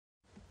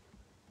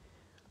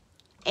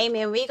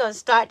amen. We're going to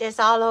start this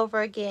all over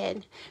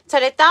again.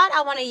 So the thought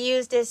I want to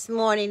use this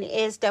morning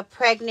is the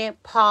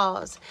pregnant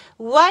pause.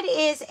 What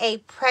is a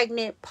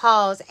pregnant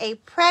pause? A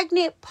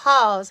pregnant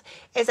pause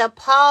is a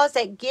pause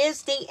that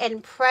gives the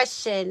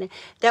impression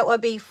that will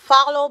be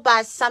followed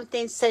by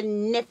something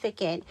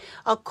significant.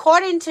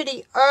 According to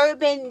the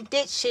Urban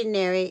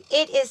Dictionary,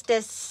 it is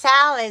the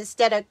silence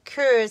that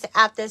occurs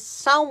after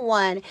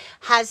someone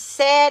has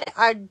said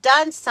or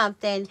done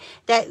something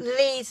that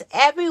leaves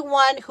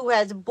everyone who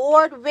has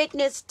borne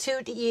witness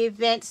to the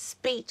event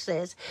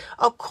speechless.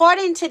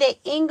 According to the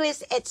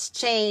English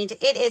Exchange,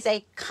 it is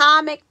a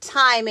comic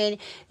timing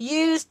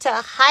used to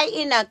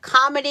heighten a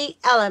comedy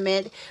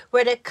element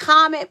where the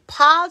comic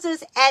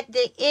pauses at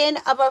the end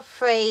of a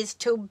phrase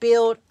to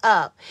build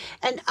up.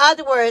 In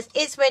other words,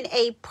 it's when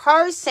a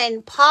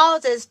person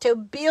pauses to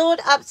build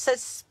up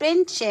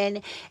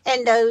suspension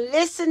in the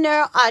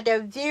listener or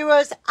the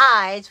viewer's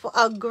eyes for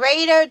a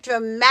greater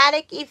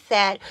dramatic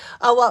effect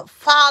of what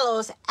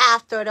follows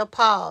after the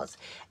pause.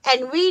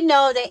 And we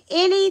know that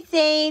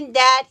anything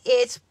that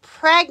is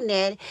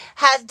pregnant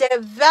has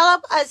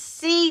developed a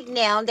seed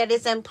now that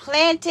is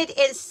implanted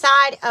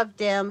inside of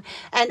them.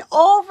 And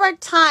over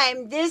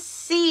time, this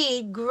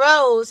seed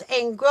grows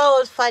and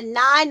grows for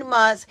 9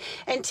 months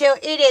until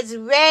it is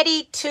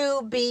ready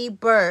to be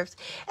birthed.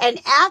 And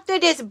after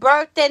this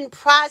birthing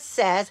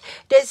process,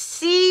 the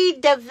seed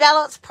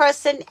develops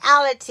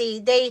personality.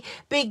 They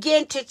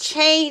begin to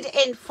change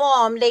in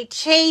form. They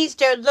change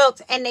their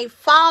looks and they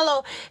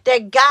follow the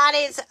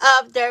guidance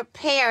of their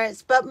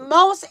parents. But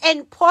most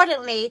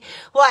importantly,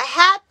 what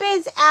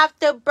happens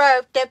after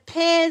birth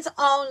depends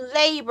on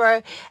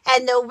labor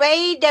and the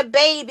way the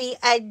baby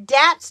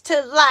adapts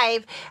to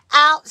life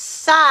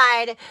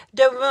outside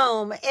the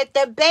room. If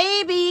the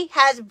baby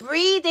has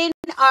breathing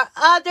or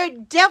other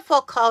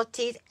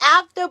difficulties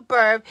after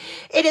birth,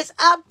 it is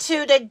up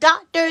to the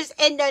doctors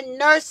and the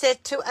nurses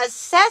to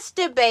assess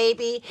the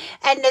baby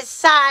and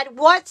decide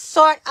what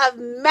sort of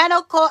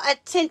medical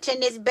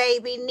attention this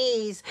baby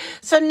needs.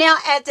 So now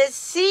as the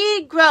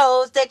seed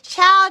grows, the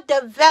child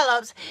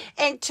develops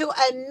into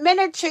a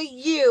miniature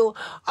you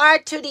or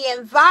to the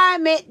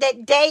environment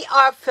that they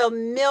are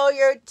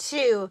familiar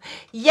to.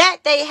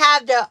 Yet they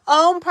have their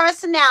own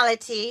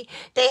personality,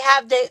 they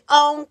have their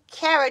own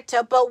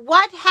character. But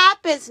what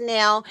happens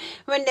now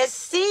when the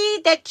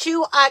seed that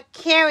you are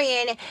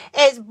carrying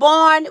is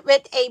born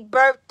with a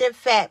birth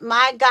defect?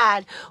 My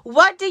God,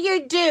 what do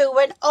you do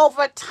when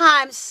over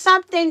time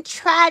something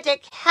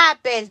tragic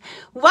happens?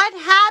 What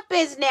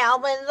happens now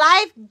when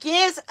life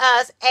gives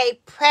us a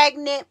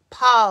pregnant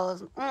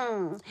pause?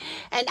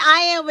 And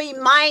I am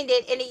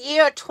reminded in the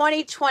year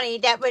 2020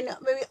 that when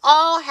we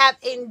all have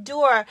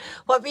endured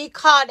what we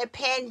call the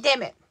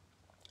pandemic,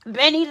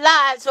 many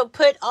lives were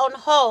put on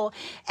hold.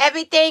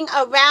 Everything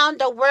around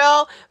the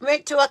world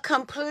went to a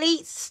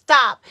complete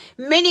stop.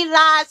 Many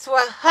lives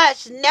were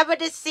hushed, never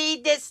to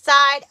see this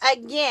side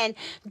again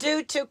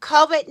due to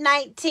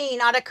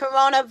COVID-19 or the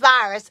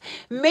coronavirus.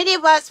 Many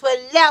of us were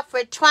left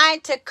with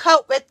trying to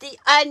cope with the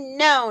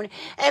unknown.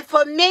 And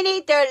for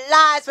many, their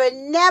lives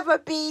will never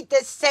be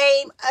the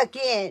same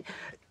again.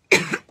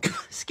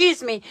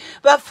 Excuse me.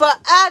 But for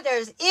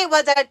others, it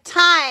was a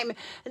time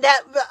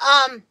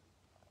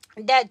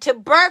that to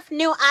birth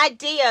new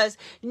ideas,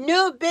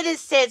 new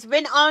businesses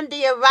went on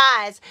the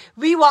arise.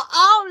 We were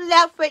all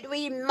left with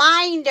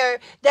reminder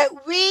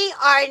that we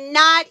are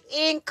not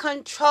in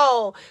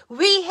control.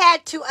 We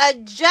had to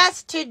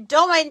adjust to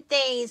doing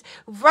things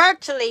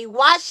virtually,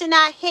 washing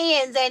our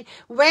hands and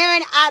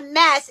wearing our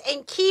masks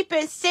and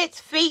keeping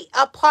 6 feet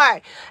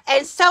apart.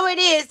 And so it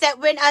is that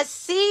when a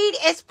seed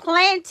is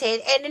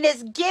planted and it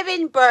is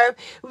given birth,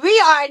 we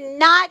are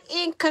not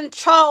in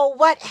control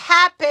what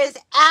happens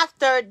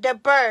after the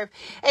birth.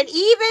 And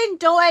even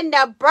during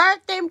the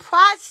birthing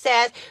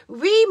process,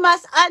 we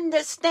must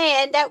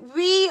understand that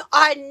we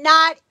are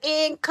not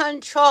in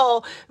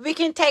control. We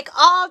can take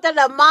all the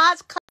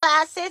Lamaze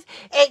classes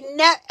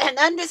and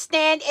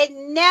understand it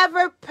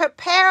never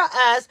prepare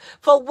us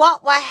for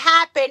what will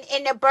happen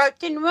in the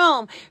birthing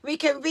room. We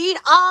can read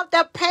all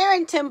the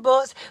parenting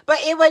books, but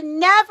it will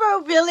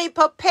never really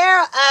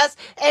prepare us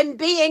in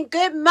being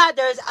good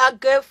mothers or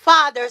good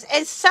fathers.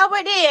 And so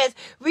it is.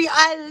 We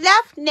are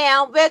left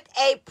now with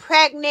a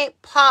pregnant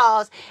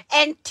pause,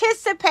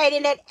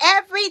 anticipating that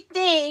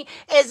everything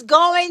is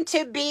going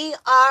to be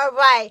all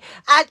right.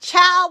 Our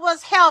child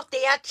was healthy.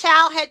 Our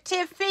child had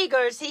 10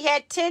 fingers. He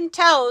had 10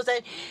 toes.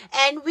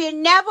 And we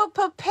never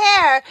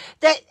prepare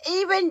that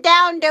even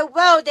down the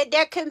road that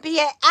there can be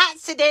an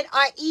accident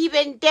or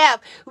even death.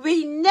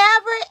 We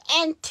never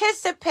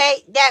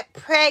anticipate that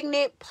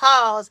pregnant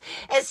pause.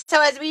 And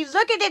so as we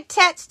look at the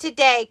text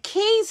today,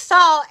 King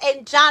Saul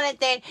and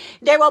Jonathan,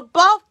 they were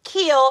both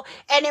killed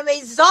as a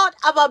result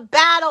of a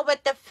battle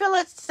with the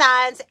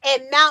Philistines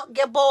in Mount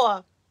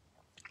Gilboa.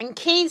 And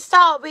King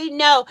Saul, we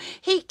know,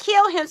 he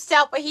killed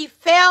himself, but he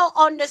fell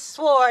on the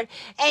sword.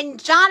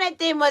 And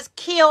Jonathan was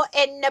killed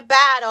in the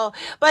battle.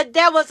 But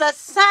there was a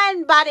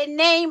son by the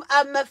name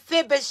of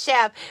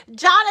Mephibosheth.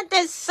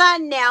 Jonathan's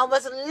son now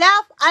was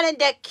left under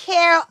the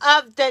care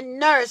of the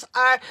nurse,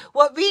 or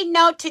what we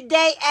know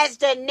today as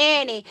the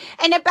nanny.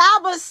 And the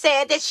Bible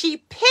said that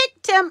she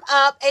picked him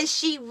up and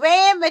she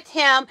ran with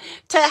him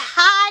to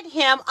hide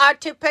him or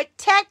to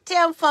protect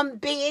him from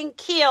being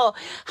killed.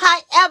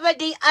 However,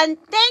 the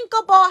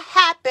unthinkable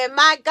happened.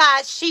 My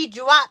God, she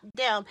dropped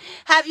them.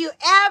 Have you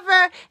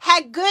ever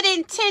had good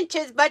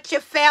intentions, but you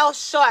fell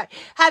short?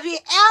 Have you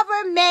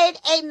ever made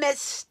a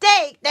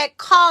mistake that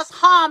caused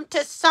harm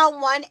to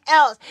someone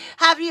else?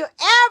 Have you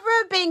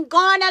ever been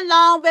going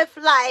along with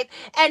life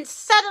and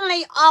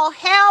suddenly all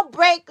hell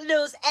break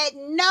loose at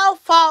no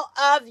fault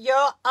of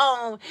your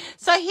own?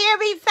 So here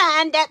we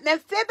find that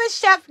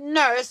Mephibosheth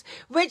nurse,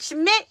 which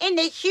meant in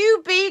the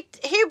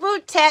Hebrew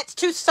text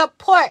to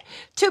support,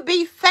 to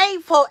be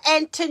faithful,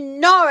 and to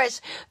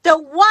nourish. The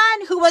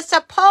one who was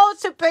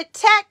supposed to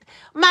protect,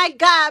 my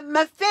God,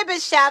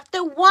 Mephibosheth,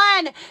 the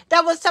one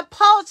that was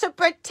supposed to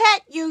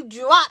protect you,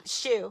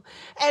 drops you.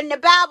 And the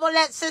Bible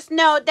lets us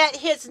know that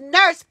his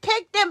nurse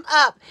picked him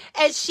up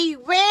and she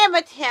ran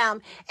with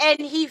him, and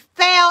he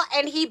fell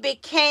and he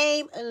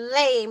became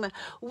lame.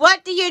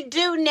 What do you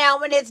do now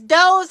when it's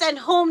those in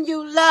whom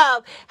you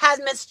love has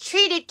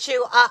mistreated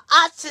you or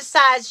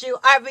ostracized you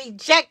or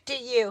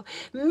rejected you?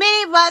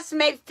 Many of us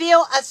may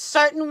feel a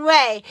certain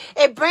way.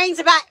 It brings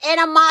about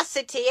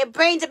animosity. It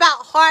brings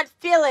about hard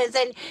feelings,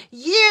 and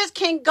years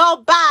can go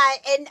by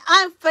and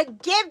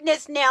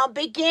unforgiveness now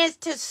begins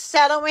to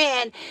settle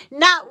in,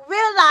 not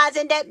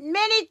realizing that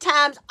many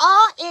times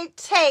all it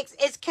takes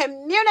is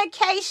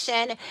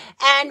communication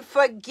and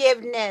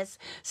forgiveness.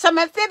 So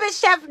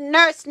Mephibosheth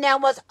nurse now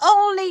was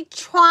only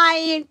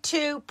trying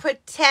to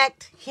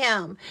protect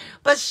him,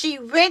 but she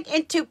went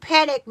into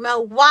panic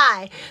mode.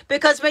 Why?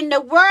 Because when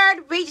the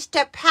word reached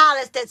the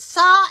palace that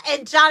Saul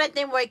and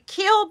Jonathan were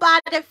killed by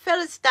the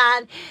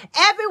Philistine,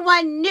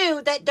 everyone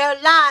knew that their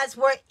lives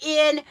were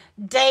in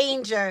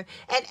danger.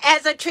 And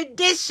as a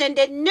tradition,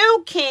 the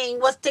new king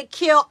was to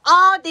kill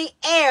all the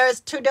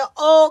heirs to the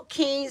old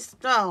king's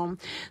throne.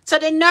 So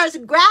the nurse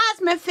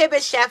grabs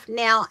Mephibosheth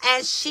now,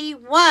 and she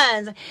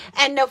won.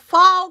 And the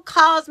fall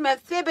caused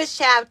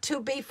Mephibosheth to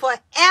be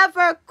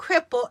forever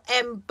crippled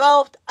in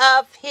both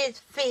of his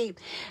feet.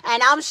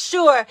 And I'm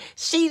sure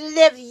she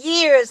lived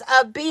years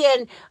of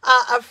being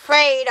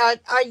afraid,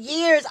 or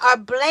years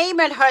of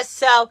blaming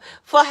herself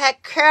for her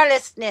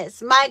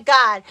carelessness. My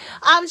God,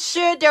 I'm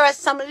sure there are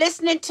some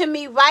listening to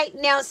me right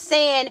now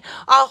saying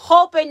or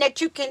hoping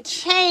that you can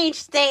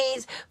change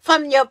things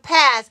from your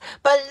past.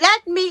 But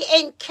let me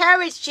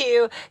encourage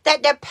you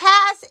that the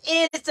past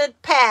is the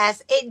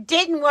past. It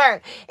didn't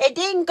work. It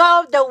didn't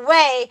go the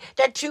way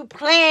that you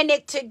planned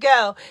it to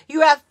go.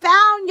 You have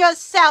found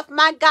yourself,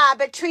 my God,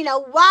 between a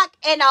rock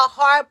and a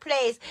hard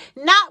place,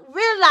 not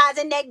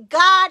realizing that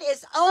God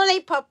is only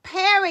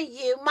preparing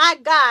you, my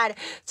God,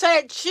 so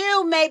that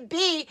you may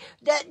be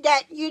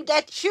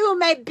that you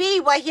may be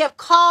what He have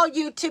called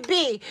you to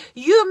be.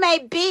 You may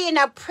be in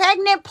a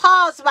pregnant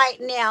pause right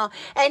now,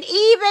 and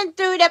even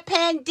through the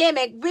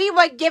pandemic, we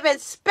were given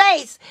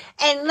space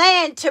and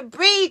land to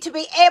breathe, to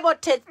be able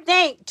to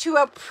think, to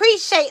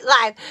appreciate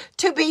life,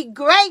 to be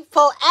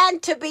grateful,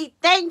 and to be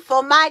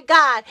thankful, my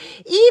God.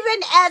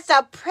 Even as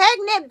a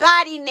pregnant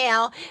body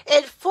now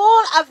is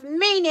full of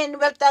meaning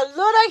with a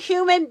little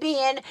human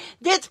being,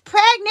 this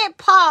pregnant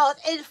pause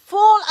is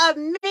full of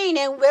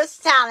meaning with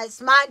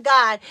silence, my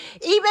God.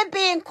 Even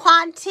being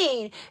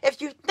quarantined,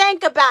 if you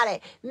think about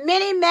it,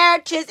 many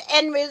marriages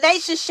and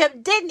relationships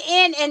didn't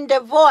end in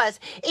divorce.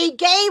 It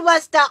gave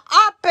us the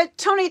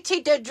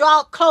opportunity to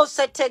draw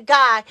closer to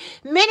God.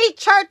 Many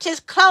churches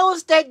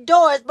closed their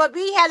doors, but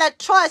we had a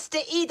choice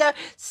to either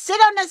sit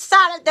on the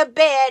side of the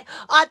bed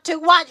or to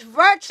watch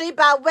virtually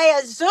by way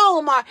of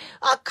Zoom or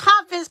a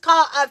conference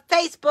call or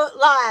Facebook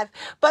Live.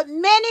 But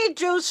many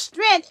drew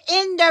strength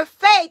in their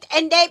faith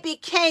and they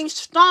became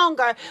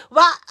stronger,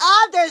 while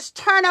others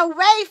turned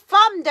away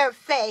from their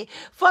faith.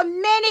 For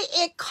many,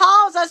 it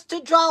calls us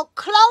to draw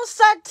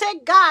closer to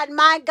God,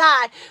 my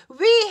God.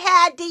 We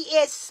had the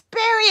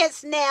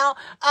experience now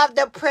of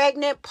the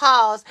pregnant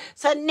pause.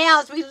 So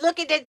now as we look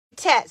at the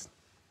text,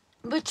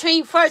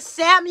 between 1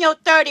 Samuel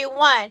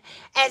 31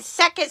 and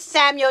 2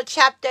 Samuel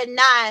chapter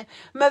 9,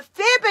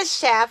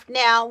 Mephibosheth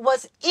now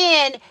was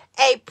in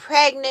a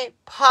pregnant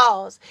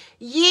pause.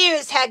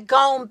 Years had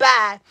gone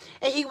by,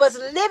 and he was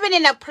living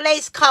in a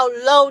place called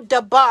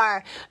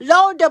Lo-Debar.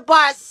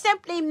 Lo-Debar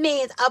simply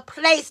means a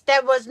place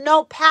there was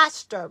no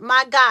pastor.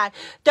 My God,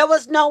 there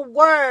was no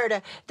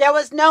word. There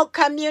was no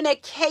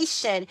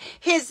communication.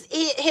 His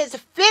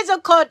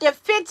physical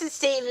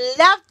deficiency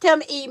left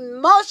him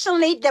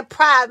emotionally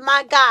deprived.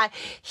 My God,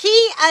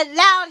 he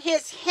allowed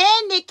his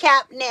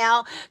handicap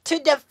now to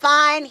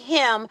define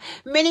him.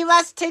 Many of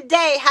us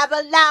today have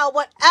allowed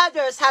what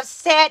others have have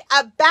said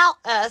about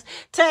us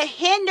to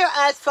hinder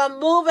us from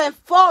moving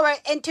forward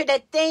into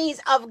the things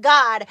of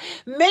God.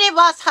 Many of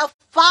us have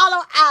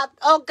followed out,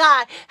 oh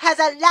God, has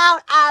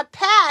allowed our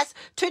past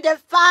to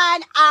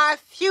define our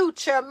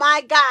future,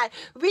 my God.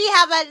 We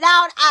have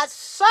allowed our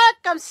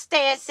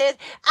circumstances,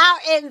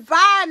 our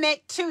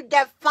environment to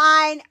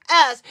define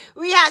us.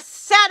 We have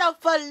settled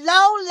for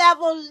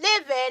low-level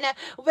living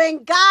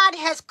when God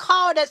has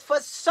called us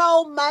for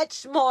so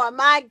much more,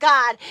 my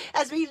God.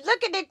 As we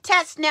look at the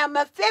text now,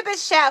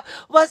 Mephibosheth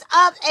was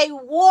of a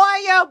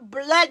warrior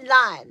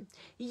bloodline.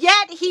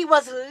 Yet he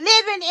was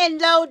living in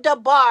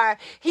Lo-Debar.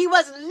 He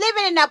was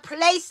living in a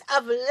place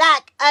of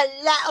lack,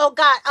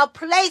 a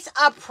place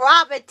of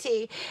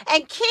poverty.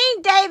 And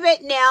King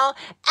David now,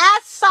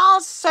 as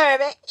Saul's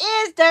servant,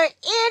 is there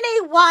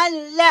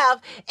anyone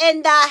left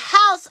in the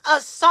house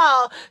of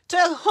Saul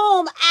to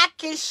whom I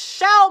can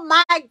show,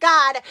 my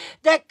God,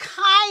 the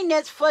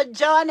kindness for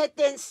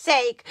Jonathan's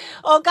sake?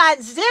 Oh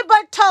God,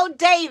 Ziba told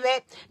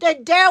David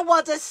that there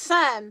was a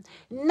son,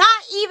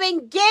 not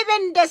even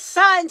given the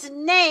son's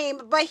name,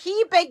 but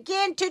he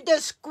began to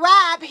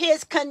describe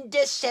his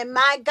condition.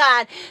 My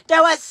God,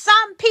 there are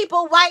some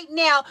people right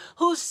now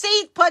who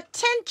see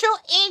potential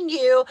in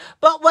you,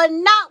 but will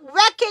not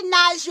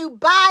recognize you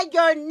by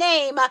your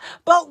name,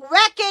 but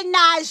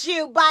recognize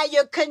you by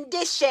your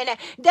condition.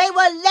 They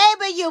will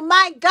label you,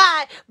 my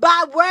God,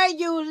 by where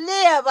you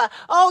live.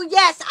 Oh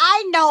yes,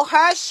 I know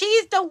her.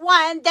 She's the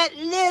one that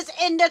lives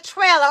in the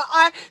trailer,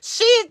 or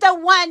she's the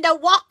one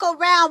that walk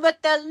around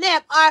with the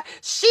limp, or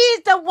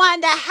she's the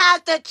one that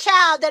has the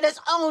child that is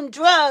on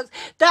drugs.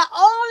 The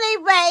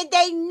only way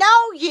they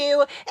know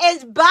you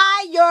is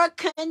by your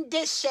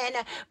condition.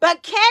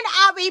 But can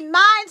I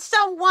remind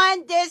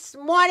someone this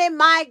morning,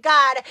 my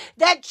God,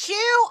 that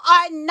you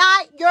are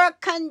not your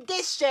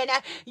condition.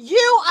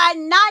 You are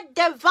not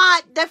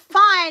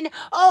defined,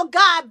 oh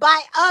God,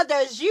 by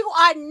others. You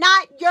are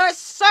not your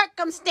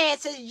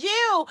circumstances.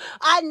 You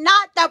are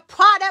not the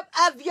product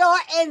of your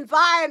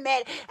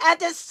environment. As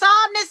the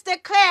psalmist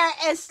declared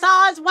in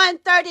Psalms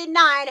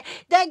 139,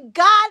 that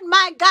God,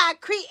 my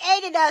God,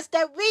 created us,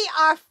 that we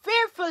are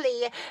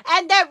fearfully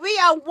and that we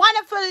are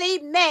wonderfully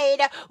made.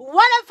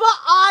 Wonderful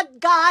are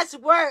God's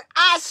word.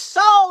 Our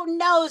soul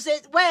knows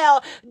it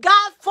well.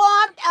 God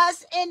formed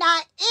us in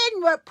our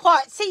inward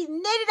parts. He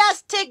knitted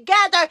us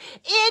together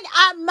in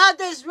our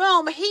mother's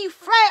room. He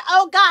framed,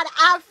 oh God,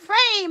 our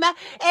frame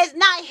is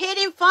not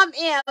hidden from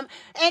him.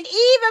 And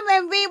even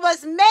when we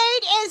was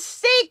made in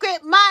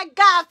secret, my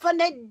God, from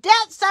the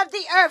depths of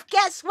the earth,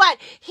 guess what?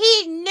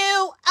 He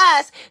knew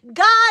us.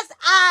 God's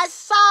eyes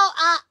saw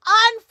our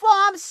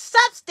unformed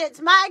substance,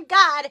 my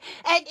God,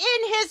 and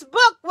in his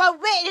book were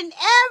written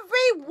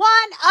every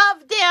one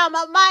of them,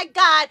 my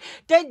God,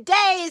 the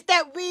days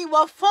that we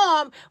were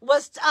formed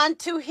was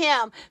unto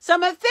him. So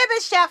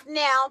Mephibosheth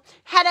now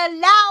had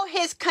allowed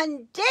his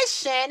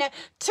condition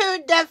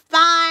to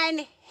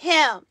define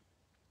him.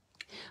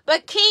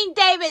 But King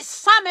David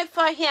summoned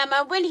for him,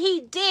 and when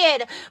he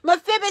did,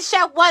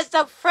 Mephibosheth was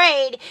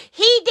afraid.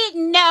 He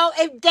didn't know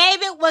if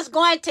David was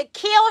going to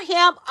kill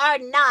him or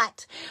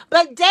not.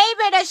 But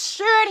David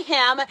assured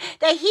him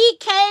that he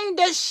came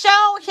to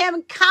show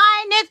him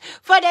kindness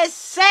for the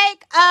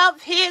sake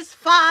of his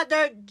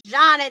father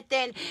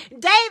Jonathan.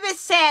 David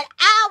said,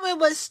 I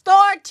will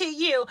restore to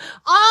you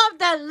all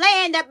the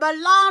land that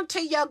belonged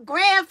to your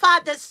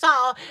grandfather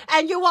Saul,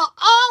 and you will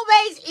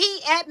always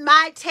eat at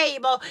my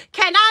table.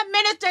 Can I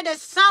minister to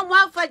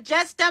someone for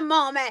just a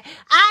moment?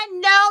 I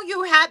know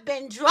you have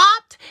been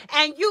dropped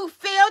and you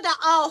feel that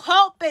all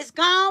hope is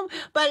gone,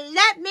 but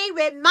let me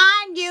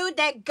remind you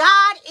that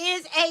God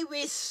is a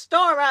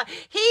restorer.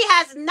 He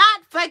has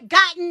not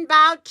forgotten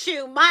about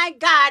you. My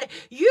God,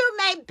 you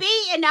may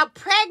be in a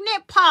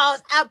pregnant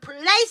pause, a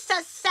place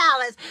of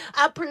silence,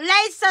 a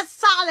place of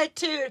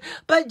solitude,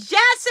 but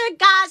just as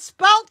God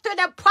spoke to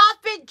the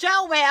prophet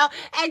Joel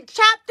in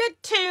chapter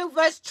 2,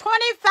 verse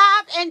 25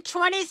 and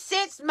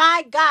 26,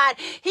 my God,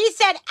 he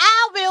said,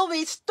 I will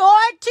restore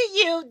to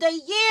you the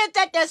years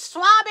that the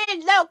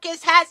swarming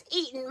locust has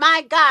eaten,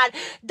 my God,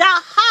 the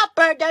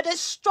hopper, the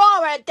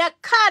destroyer, the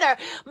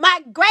cutter,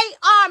 my great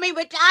army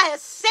which I have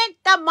sent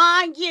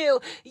among you.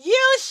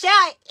 You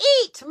shall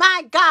eat,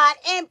 my God,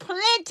 in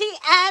plenty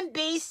and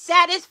be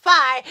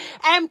satisfied,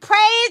 and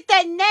praise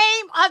the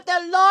name of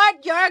the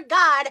Lord your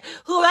God,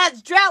 who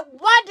has dealt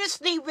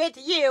wondrously with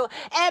you,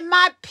 and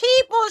my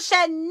people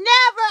shall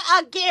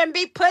never again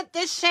be put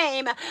to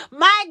shame.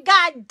 My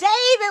God,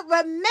 David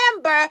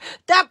remember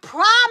the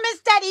promise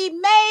that he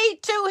made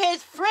to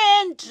his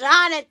friend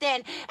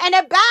Jonathan. And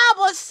the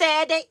Bible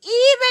said that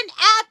even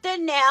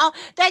after now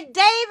that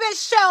David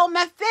showed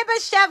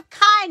Mephibosheth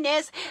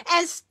kindness,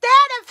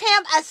 instead of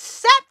him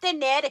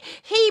accepting it,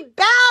 he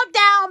bowed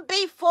down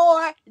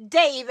before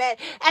David.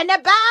 And the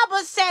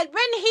Bible said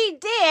when he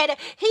did,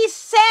 he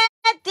said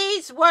these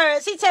these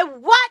words. He said,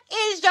 what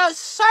is your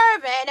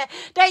servant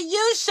that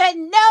you should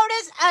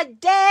notice a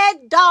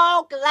dead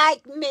dog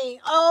like me?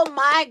 Oh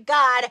my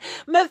God.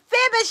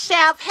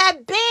 Mephibosheth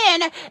had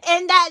been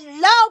in that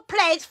low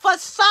place for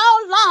so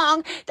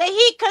long that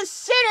he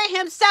considered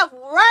himself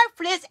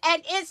worthless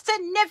and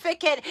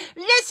insignificant.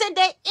 Listen,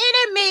 the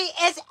enemy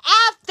is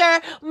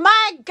after,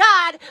 my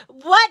God,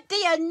 what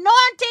the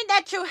anointing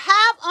that you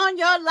have on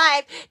your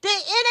life. The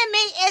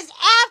enemy is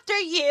after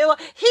you.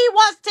 He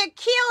wants to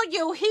kill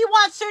you. He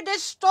wants to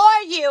destroy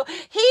you.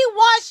 He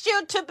wants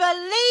you to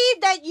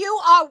believe that you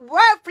are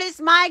worthless,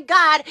 my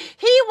God.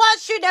 He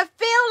wants you to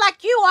feel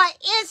like you are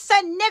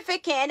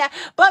insignificant.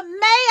 But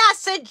may I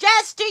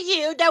suggest to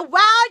you that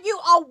while you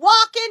are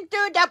walking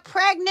through the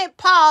pregnant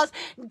pause,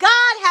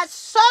 God has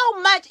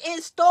so much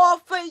in store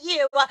for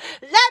you.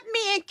 Let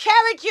me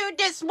encourage you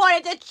this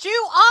morning that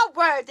you are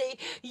worthy.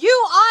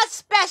 You are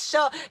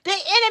special. The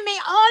enemy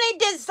only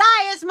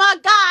desires, my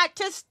God,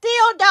 to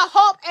steal the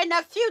hope and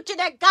the future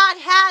that God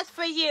has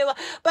for you.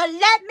 But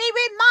let me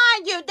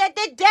remind you that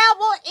the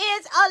devil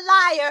is a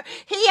liar.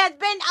 He has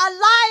been a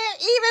liar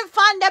even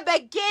from the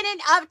beginning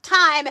of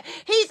time.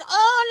 He's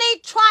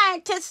only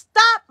trying to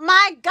stop,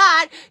 my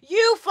God,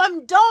 you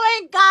from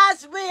doing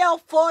God's will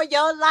for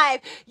your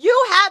life. You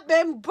have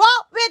been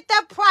bought with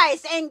the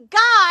price, and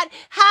God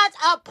has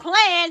a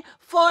plan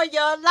for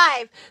your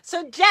life.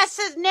 So just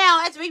as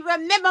now, as we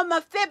remember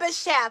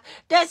Mephibosheth,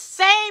 the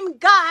same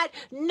God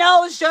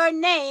knows your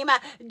name.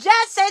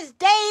 Just as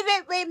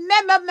David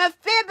remembered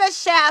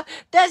Mephibosheth,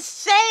 the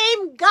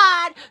same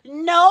God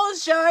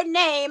knows your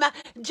name.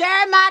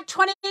 Jeremiah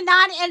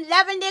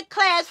 29:11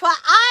 declares, for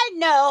I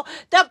know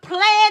the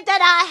plan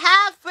that I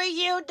have for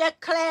you,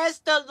 declares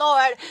the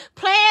Lord.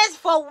 Plans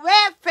for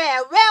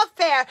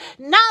welfare,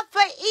 not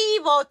for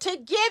evil, to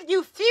give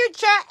you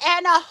future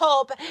and a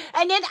hope.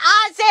 And in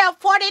Isaiah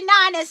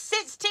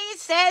 49:16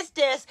 says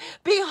this,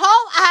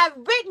 behold, I have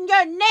written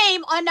your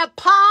name on the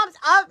palms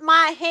of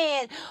my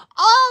hand.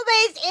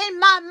 Always in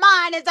my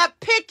mind is a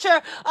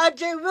picture of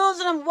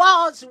Jerusalem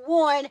walls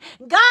worn.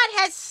 God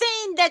has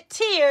seen the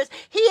tears.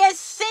 He has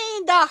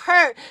seen the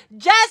hurt.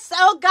 Just,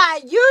 oh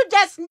God, you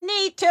just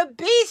need to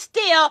be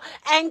still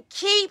and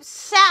keep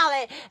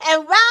silent.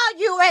 And while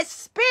you're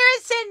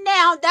experiencing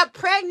now the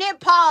pregnant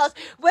pause,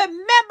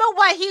 remember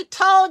what he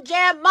told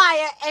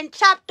Jeremiah in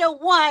chapter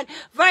 1,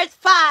 verse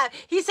 5.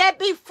 He said,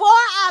 before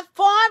I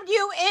formed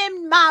you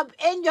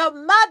in your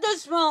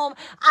mother's womb,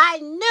 I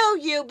knew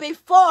you.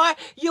 Before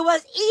you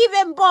was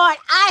even born,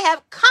 I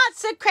have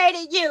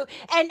consecrated you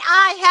and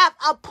I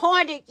have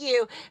appointed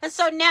you. And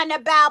so now the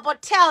Bible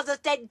tells us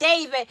that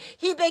David,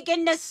 he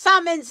began to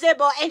summon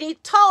Ziba, and he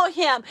told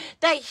him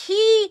that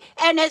he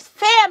and his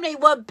family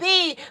would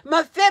be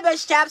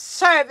Mephibosheth's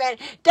servant.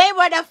 They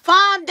were to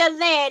farm the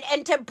land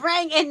and to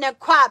bring in the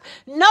crop.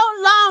 No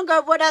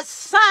longer would a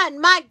son,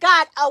 my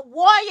God, a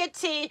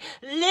royalty,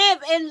 live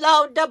in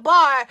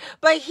Lo-debar,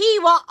 but he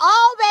will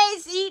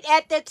always eat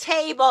at the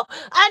table.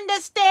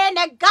 Understand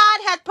that God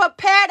has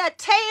prepared a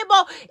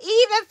table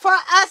even for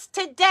us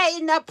today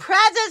in the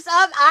presence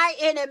of our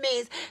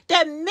enemies.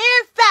 The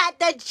mere fact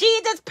that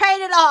Jesus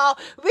paid it all,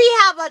 we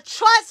have a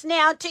trust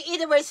now to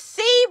either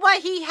receive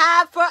what he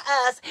has for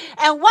us.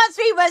 And once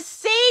we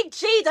receive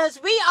Jesus,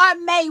 we are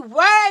made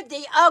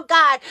worthy, oh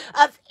God,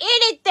 of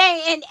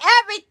anything and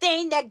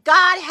everything that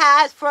God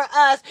has for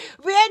us.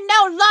 We're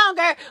no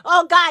longer,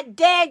 oh God,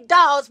 dead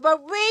dogs,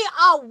 but we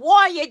are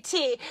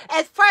royalty.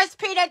 As 1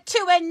 Peter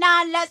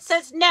 2:9 lets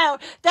us know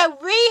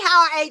that we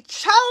are a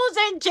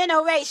chosen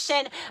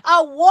generation,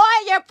 a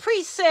warrior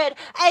priesthood,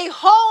 a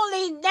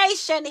holy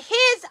nation,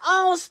 his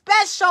own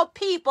special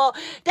people,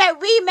 that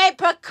we may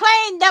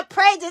proclaim the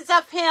praises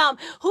of him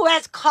who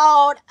has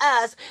called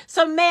us.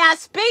 So may I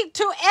speak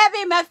to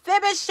every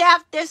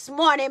Mephibosheth this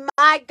morning,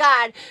 my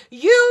God.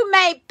 You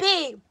may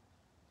be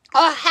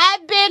or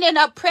have been in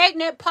a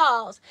pregnant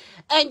pause,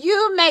 and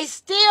you may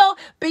still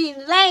be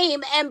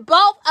lame in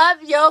both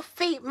of your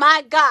feet,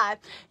 my God.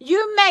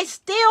 You may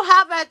still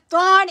have a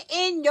thorn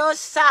in your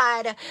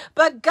side,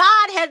 but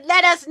God has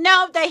let us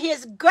know that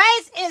his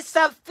grace is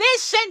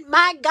sufficient,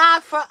 my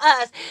God, for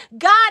us.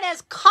 God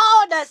has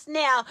called us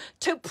now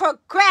to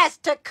progress,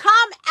 to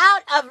come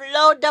out of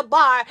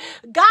Lo-debar.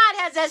 God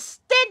has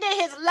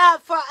extended his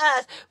love for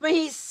us when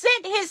he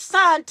sent his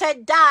son to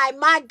die,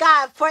 my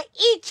God, for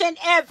each and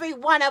every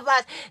one of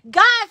us.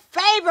 God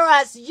favor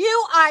us.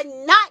 You are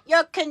not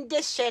your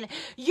condition.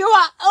 You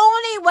are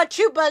only what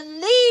you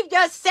believe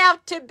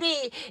yourself to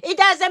be. It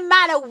doesn't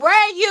matter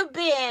where you've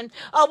been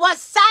or what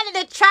side of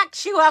the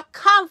tracks you have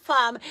come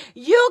from.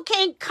 You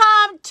can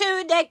come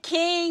to the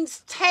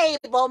King's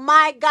table,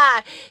 my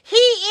God. He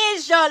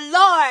is your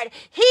Lord.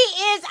 He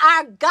is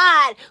our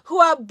God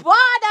who have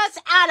brought us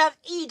out of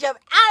Egypt,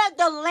 out of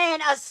the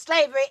land of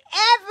slavery.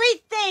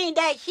 Everything everything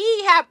that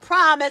he had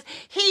promised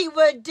he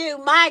would do,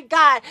 my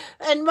God.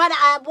 And what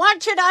I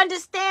want you to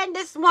understand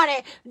this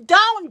morning,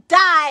 don't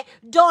die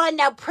during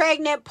the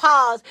pregnant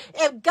pause.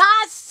 If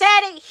God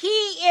said it, he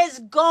is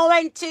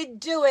going to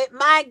do it,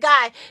 my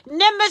God.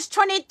 Numbers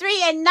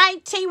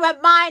 23:19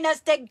 remind us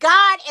that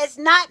God is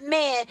not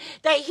man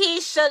that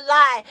he should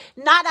lie,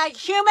 not a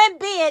human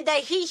being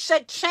that he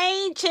should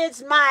change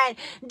his mind.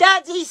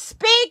 Does he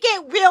speak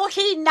it? Will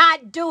he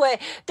not do it?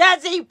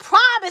 Does he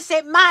promise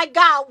it? My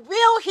God,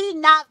 will he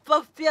not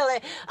fulfill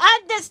it?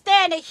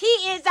 Understand that he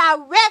is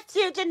our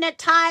refuge in the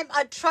time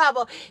of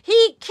trouble.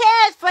 He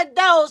cares for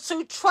those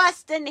who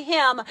trust in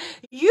him.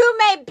 You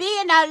may be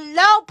in a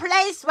low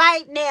place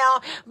right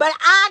now, but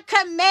I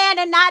command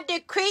and I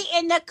decree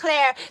and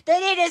declare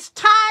that it is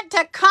time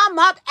to come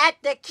up at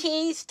the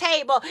king's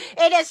table.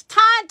 It is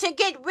time to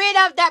get rid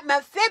of that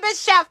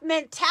Mephibosheth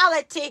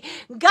mentality.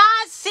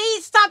 God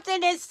sees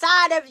something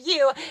inside of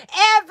you.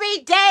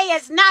 Every day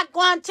is not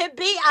going to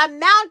be a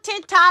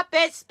mountaintop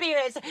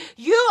experience.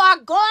 You are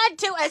going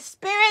to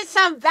experience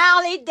some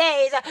valley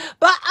days,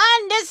 but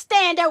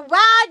understand that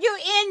while you're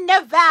in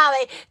the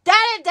valley,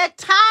 that is the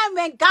time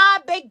when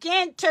God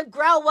began to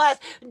grow us.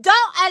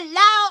 Don't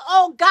allow,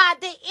 oh God,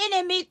 the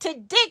enemy to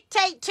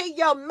dictate to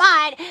your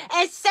mind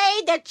and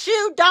say that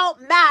you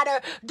don't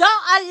matter.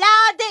 Don't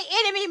allow the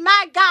enemy,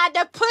 my God,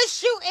 to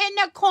push you in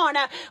the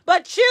corner,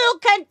 but you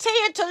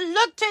continue to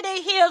look to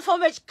the hills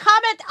from which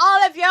cometh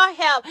all of your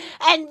help,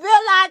 and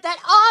realize that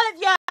all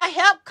of your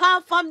help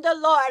come from the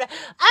Lord.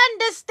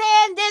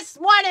 Understand this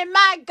morning,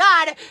 my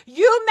God,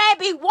 you may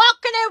be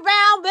walking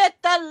around with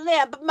a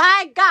limp,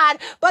 my God,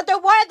 but the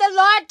word of the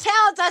Lord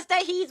tells us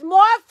that he's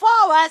more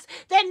for us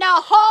than the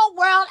whole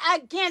world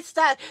against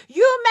us.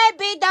 You may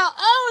be the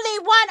only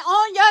one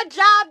on your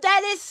job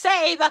that is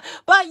saved,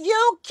 but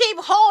you keep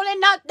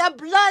holding up the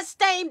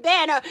bloodstained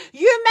banner.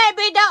 You may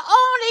be the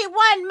only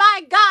one,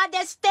 my God,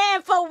 that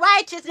stand for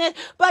righteousness,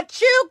 but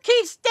you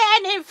keep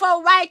standing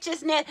for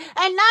righteousness.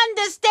 And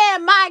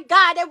understand, my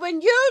God, that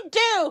when you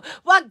do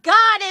what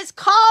God has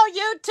called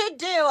you to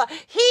do,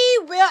 he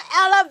will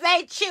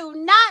elevate you,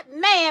 not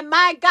man,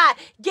 my God.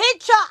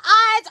 Get your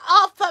eyes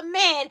off of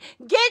man.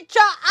 Get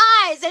your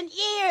eyes and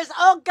ears,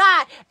 oh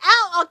God,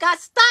 out, oh God.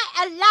 Start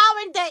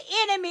allowing the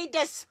enemy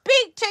to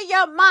speak to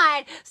your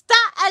mind.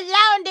 Stop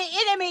allowing the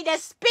enemy to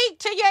speak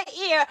to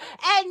your ear,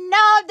 and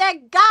know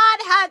that God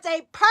has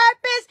a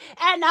purpose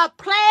and a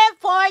plan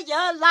for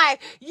your life.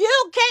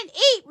 You can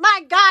eat,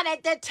 my God,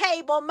 at the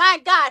table, my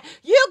God.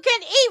 You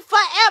can eat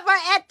forever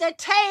at the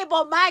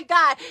table, my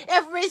God.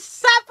 If we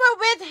suffer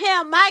with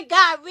him, my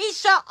God, we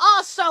shall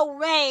also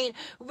reign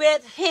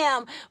with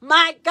him,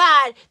 my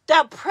God.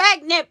 The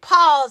pregnant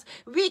pause.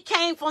 We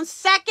came from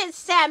 2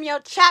 Samuel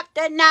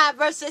chapter 9,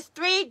 verses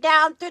 3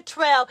 down to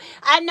 12.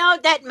 I know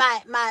that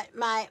my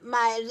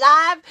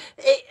live,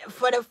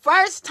 for the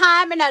first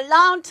time in a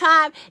long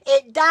time,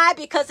 it died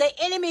because the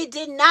enemy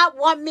did not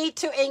want me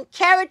to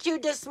encourage you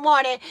this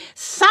morning.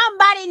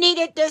 Somebody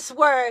needed this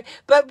word,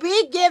 but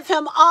we give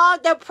him all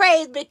the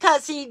praise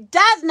because he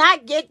does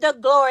not get the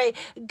glory.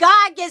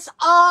 God gets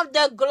all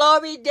the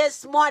glory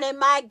this morning,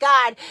 my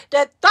God.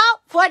 The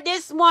thought for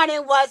this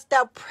morning was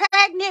the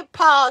pregnant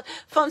pause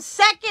from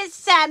 2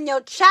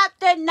 Samuel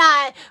chapter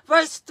 9,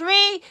 verse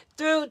 3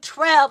 through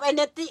 12. And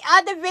if the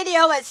other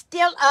video is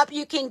still up,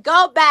 you can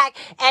go back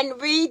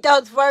and read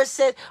those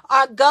verses,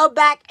 or go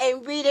back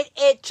and read it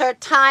at your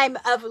time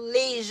of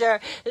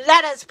leisure.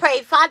 Let us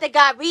pray. Father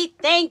God, we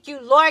thank you,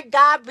 Lord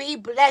God. We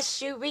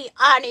bless you. We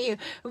honor you.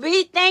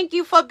 We thank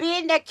you for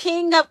being the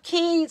King of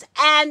Kings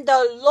and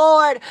the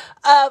Lord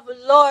of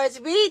Lords.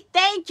 We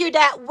thank you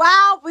that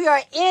while we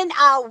are in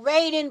our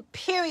waiting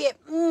period,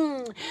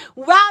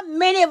 while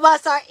many of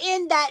us are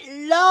in that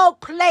low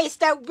place,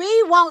 that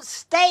we won't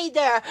stay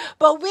there,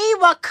 but we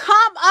will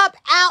come up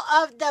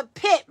out of the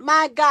pit,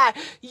 my God.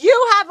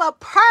 You have a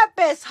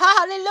purpose,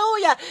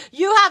 hallelujah.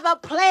 You have a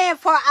plan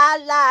for our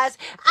lives.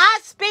 I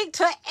speak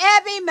to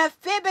every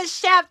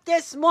Mephibosheth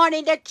this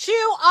morning that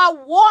you are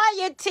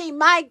royalty,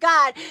 my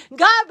God.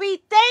 God, we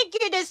thank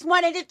you this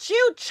morning that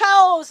you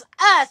chose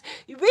us.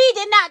 We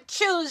did not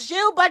choose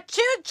you, but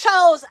you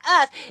chose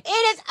us.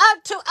 It is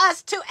up to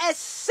us to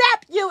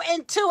accept you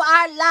into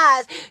our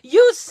lives.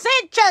 You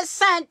sent your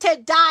son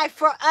to die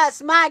for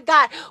us, my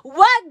God.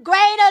 What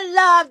greater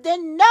love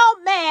than no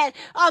man,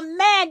 a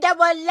man that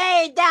will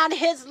lay down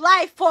his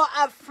life for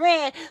a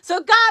friend. So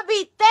God,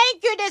 we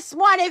thank you this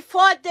morning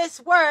for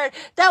this word,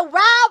 that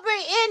while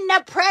we're in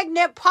the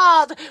pregnant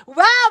pause,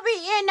 while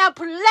we're in a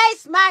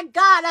place, my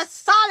God, of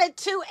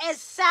solitude and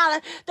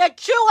silence,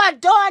 that you are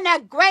doing a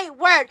great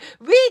work.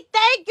 We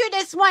thank you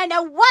this morning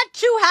that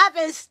what you have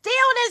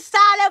instilled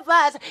inside of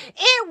us,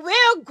 it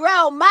will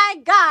grow, my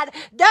God.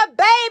 The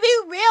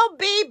baby will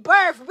be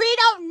birthed. We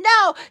don't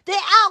know the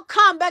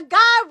outcome, but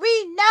God,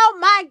 we know,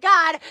 my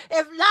God,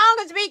 as long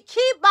as we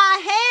keep our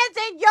hands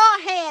in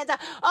your hands,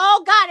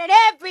 oh God, and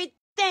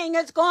everything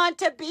is going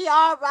to be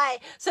all right.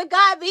 So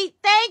God, we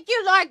thank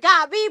you, Lord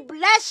God. We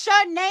bless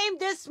your name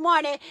this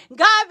morning.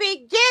 God, we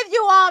give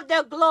you all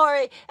the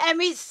glory. And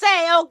we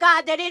say, oh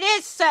God, that it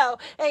is so.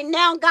 And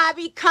now, God,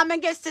 we come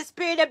against the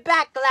spirit of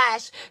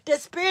backlash, the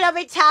spirit of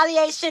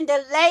retaliation,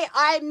 delay,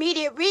 or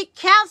immediate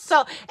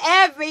recounsel,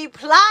 every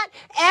plot,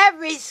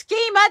 every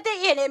scheme of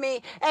the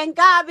enemy. And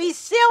God, we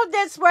seal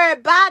this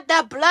word by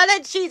the blood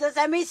of Jesus.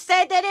 And we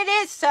say that it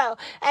is so.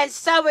 And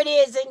so it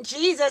is in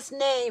Jesus'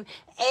 name.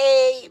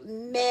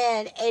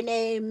 Amen and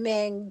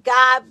amen.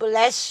 God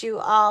bless you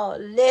all.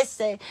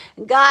 Listen,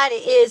 God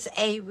is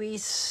a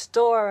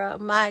restorer,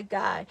 my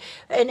God.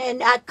 And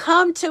I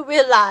come to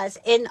realize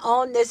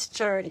on this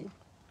journey,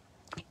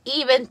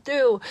 even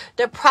through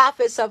the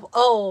prophets of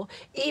old,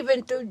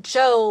 even through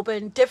Job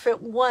and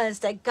different ones,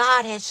 that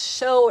God has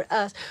showed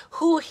us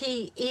who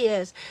he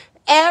is.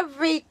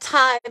 Every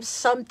time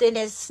something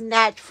is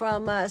snatched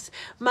from us,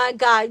 my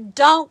God,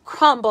 don't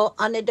crumble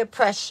under the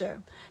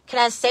pressure. Can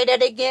I say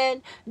that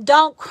again?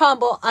 Don't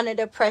crumble under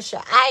the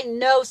pressure. I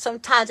know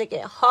sometimes it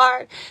get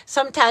hard.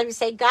 Sometimes we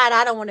say, God,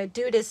 I don't want to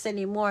do this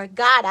anymore.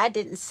 God, I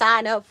didn't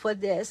sign up for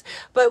this.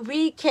 But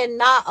we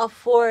cannot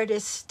afford to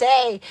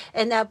stay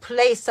in that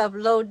place of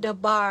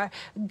Lo-Debar.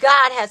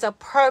 God has a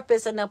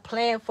purpose and a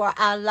plan for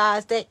our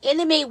lives. The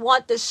enemy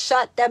wants to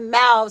shut the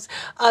mouths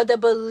of the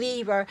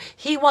believer.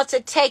 He wants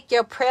to take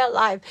your prayer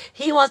life.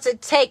 He wants to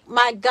take,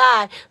 my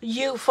God,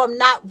 you from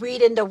not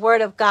reading the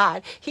word of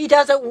God. He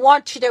doesn't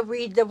want you to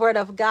read the word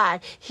of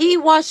God. He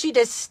wants you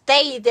to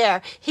stay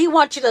there. He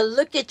wants you to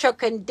look at your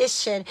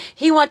condition.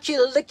 He wants you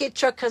to look at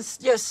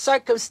your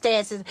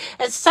circumstances.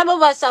 And some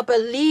of us are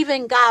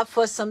believing God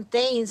for some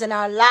things in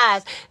our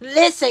lives.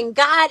 Listen,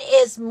 God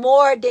is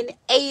more than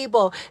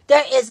able.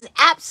 There is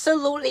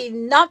absolutely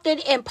nothing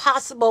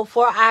impossible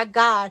for our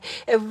God.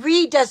 If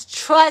we just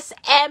trust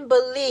and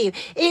believe,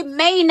 it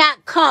may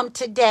not come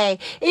today.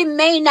 It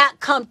may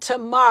not come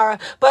tomorrow.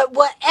 But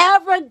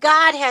whatever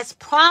God has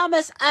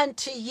promised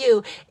unto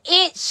you,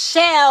 it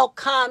shall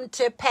come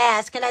to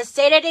pass. Can I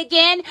say that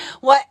again?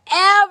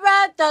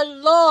 Whatever the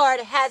Lord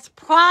has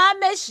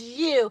promised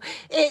you,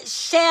 it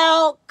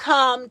shall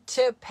come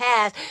to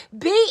pass.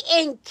 Be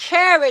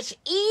encouraged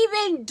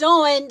even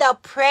during the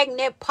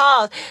pregnant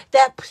pause,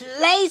 that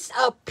place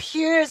of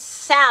pure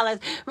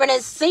silence, when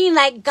it seems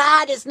like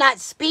God is not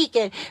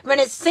speaking, when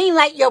it seems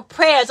like your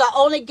prayers are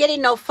only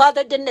getting no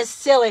further than the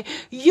ceiling.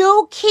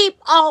 You keep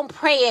on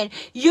praying.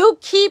 You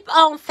keep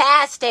on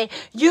fasting.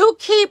 You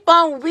keep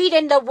on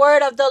reading the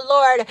word of the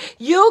Lord.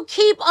 You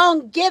keep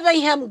on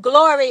giving him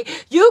glory.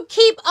 You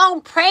keep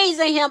on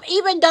praising him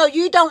even though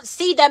you don't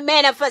see the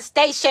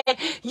manifestation.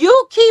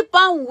 You keep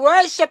on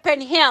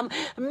worshiping him.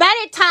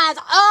 Many times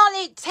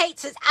all it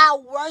takes is our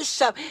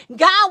worship.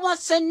 God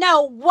wants to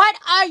know, what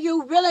are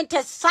you willing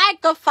to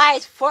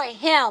sacrifice for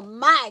him?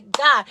 My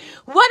God,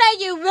 what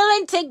are you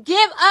willing to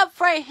give up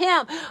for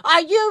him?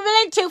 Are you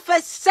willing to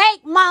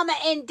forsake mama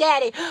and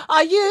daddy?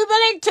 Are you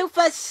willing to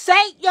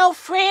forsake your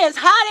friends?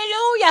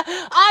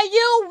 Hallelujah. Are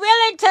you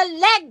willing to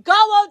let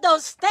go of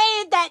those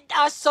things that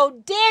are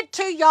so dear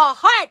to your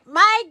heart?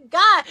 My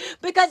God,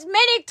 because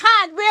many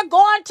times we're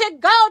going to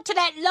go to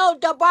that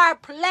Lo-Debar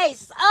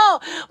place. Oh,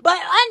 but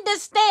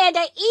understand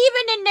that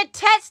even in the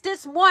text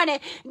this morning,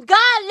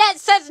 God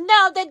lets us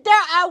know that there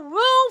are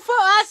room for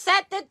us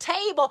at the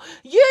table.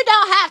 You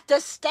don't have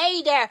to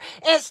stay there.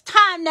 It's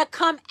time to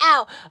come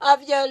out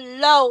of your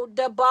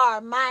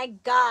Lo-Debar. My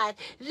God,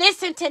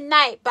 listen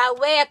tonight by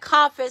way of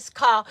conference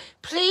call.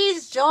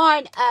 Please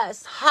join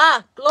us.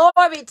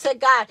 Glory to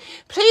God.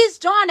 Please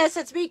join us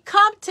as we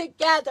come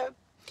together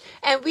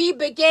and we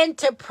begin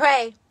to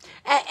pray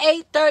at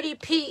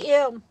 8:30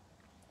 p.m.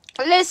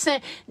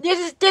 Listen,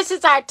 this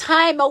is our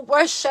time of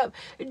worship.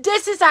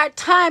 This is our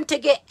time to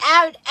get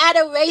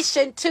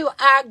adoration to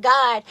our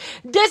God.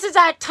 This is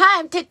our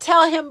time to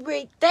tell him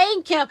we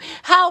thank him,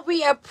 how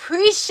we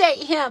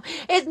appreciate him.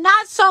 It's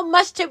not so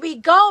much that we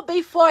go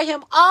before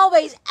him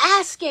always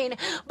asking,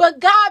 but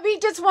God, we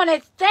just want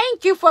to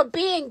thank you for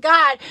being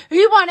God.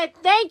 We want to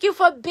thank you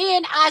for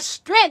being our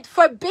strength,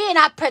 for being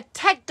our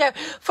protector,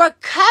 for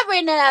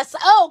covering us.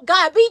 Oh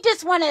God, we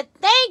just want to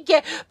thank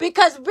you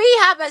because we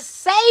have a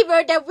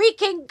Savior that we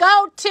can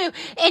go to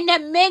in the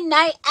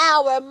midnight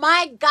hour.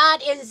 My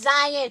God, in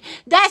Zion.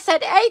 That's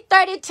at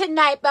 8:30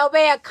 tonight by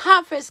way of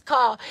conference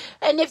call.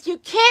 And if you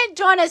can't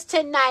join us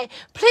tonight,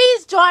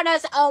 please join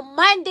us on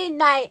Monday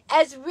night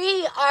as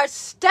we are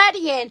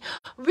studying.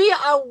 We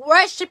are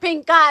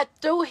worshiping God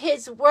through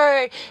his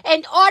word.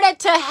 In order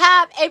to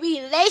have a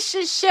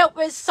relationship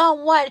with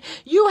someone,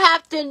 you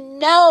have to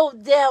know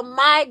them.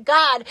 My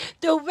God,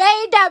 the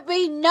way that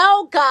we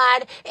know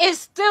God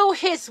is through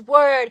his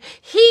word.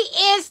 He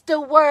is the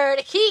word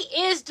word. He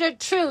is the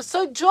truth.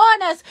 So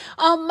join us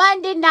on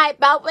Monday night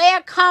by way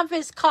of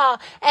conference call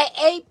at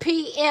 8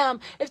 p.m.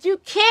 If you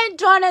can't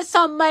join us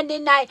on Monday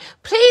night,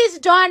 please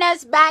join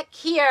us back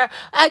here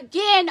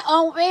again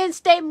on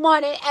Wednesday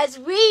morning as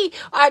we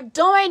are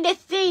doing the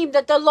theme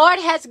that the Lord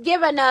has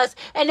given us.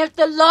 And if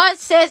the Lord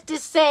says the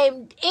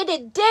same,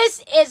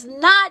 this is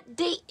not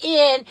the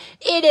end.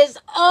 It is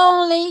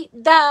only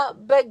the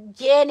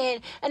beginning.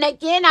 And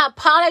again, I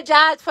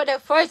apologize for the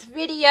first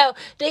video.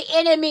 The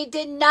enemy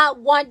did not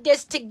want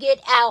this to get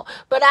out.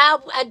 But I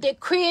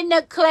decree and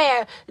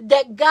declare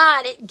that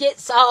God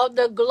gets all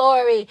the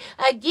glory.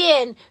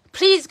 Again,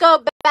 please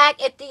go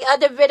back at the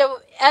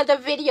other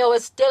video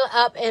is still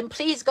up, and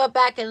please go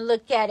back and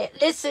look at it.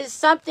 Listen,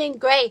 something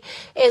great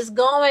is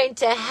going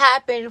to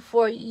happen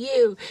for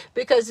you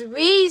because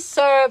we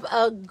serve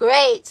a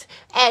great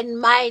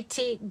and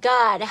mighty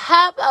God.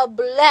 Have a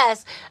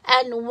blessed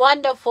and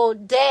wonderful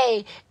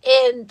day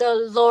in the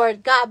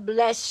Lord. God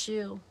bless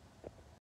you.